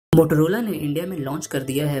Motorola ने India में launch कर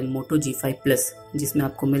दिया है मोटो G5 प्लस, जिसमें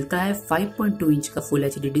आपको मिलता है 5.2 इंच का full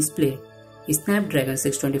HD display, Snapdragon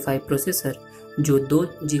 625 processor जो 2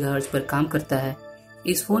 GHz पर काम करता है।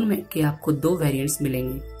 इस फोन में के आपको दो वेरिएंट्स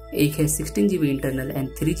मिलेंगे, एक है 16GB internal and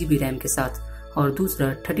 3GB RAM के साथ और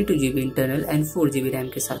दूसरा 32GB internal and 4GB RAM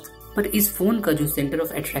के साथ। पर इस फोन का जो सेंटर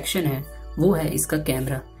ऑफ अट्रैक्शन है वो है इसका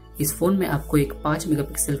कैमरा। इस फोन में आपको एक 5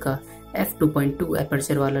 मेगापिक्सल का f2.2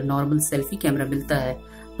 एपर्चर वाला नॉर्मल सेल्फी कैमरा मिलता है,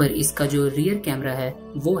 पर इसका जो रियर कैमरा है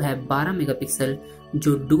वो है 12 मेगापिक्सल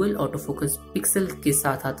जो डुअल ऑटो फोकस पिक्सल के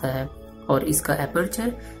साथ आता है और इसका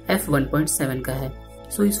एपर्चर f1.7 का है।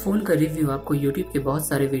 सो इस फोन का रिव्यू आपको YouTube के बहुत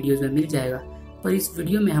सारे वीडियोस में मिल जाएगा, पर इस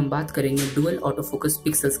वीडियो में हम बात करेंगे डुअल ऑटो फोकस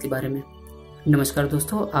पिक्सल्स के बारे में। नमस्कार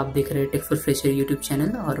दोस्तों, आप देख रहे हैं take for fresher YouTube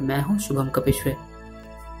channel और मैं हूं शुभम कपेश्वर।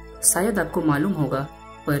 शायद आपको मालूम होगा,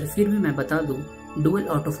 पर फिर भी मैं बता दूं, डुअल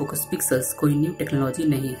ऑटो फोकस पिक्सल्स कोई न्यू टेक्नोलॉजी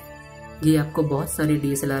नहीं है। ये आपको बहुत सारे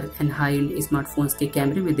DSLR and high and smartphones के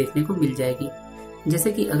कैमरे में देखने को मिल जाएगी।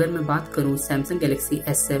 जैसे कि अगर मैं बात करूं सैमसंग गैलेक्सी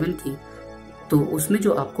S7 की, तो उसमें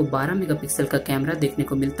जो आपको 12 मेगापिक्सल का कैमरा देखने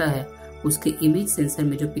को मिलता है, उसके इमेज सेंसर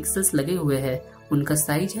में जो पिक्सल्स लगे हुए हैं उनका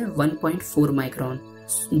साइज है 1.4 माइक्रोन,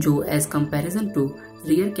 जो as comparison to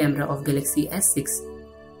rear camera off Galaxy S6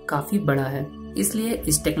 काफी बड़ा है। इसलिए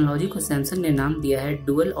इस टेक्नोलॉजी को सैमसंग ने नाम दिया है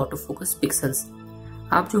डुअल ऑटो फोकस पिक्सल्स।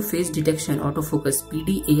 आप जो face detection auto focus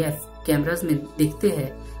PDAF cameras में देखते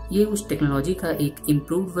हैं, ये उस टेक्नोलॉजी का एक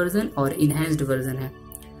इम्प्रूव्ड वर्जन और इनहैंस्ड वर्जन है।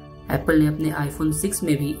 एप्पल ने अपने iPhone 6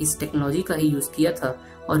 में भी इस टेक्नोलॉजी का ही यूज किया था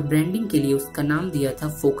और ब्रांडिंग के लिए उसका नाम दिया था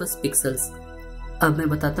फोकस पिक्सल्स। अब मैं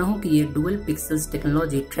बताता हूँ कि ये dual pixels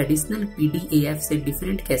technology traditional PDAF से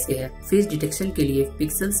डिफरेंट कैसे है। फेस डिटेक्शन के लिए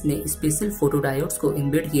पिक्सल्स में स्पेशल फोटो डायोड्स को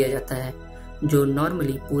इम्बेड किया जाता है, जो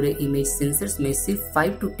नॉर्मली पूरे इमेज सेंसर्स में सिर्फ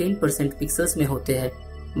 5 to 10% पिक्सल्स में होते हैं,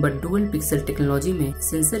 बट डुअल पिक्सल टेक्नोलॉजी में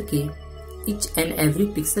सेंसर के ईच एंड एवरी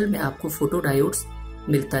पिक्सल में आपको फोटो डायोड्स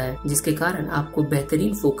मिलता है, जिसके कारण आपको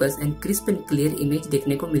बेहतरीन focus and crisp and clear image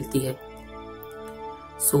देखने को मिलती है।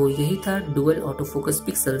 सो यही था डुअल ऑटो फोकस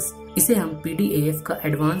पिक्सल्स। इसे हम PDAF का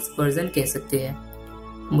एडवांस वर्जन कह सकते हैं।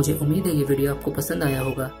 मुझे उम्मीद है ये वीडियो आपको पसंद आया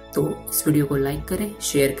होगा, तो इस वीडियो को लाइक करें,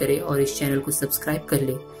 शेयर करें और इस चैनल को सब्सक्राइब कर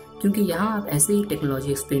लें, क्योंकि यहाँ आप ऐसे ही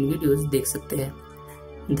टेक्नोलॉजी एक्सप्लेन वीडियोस देख सकते हैं।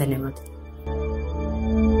 धन्यवाद।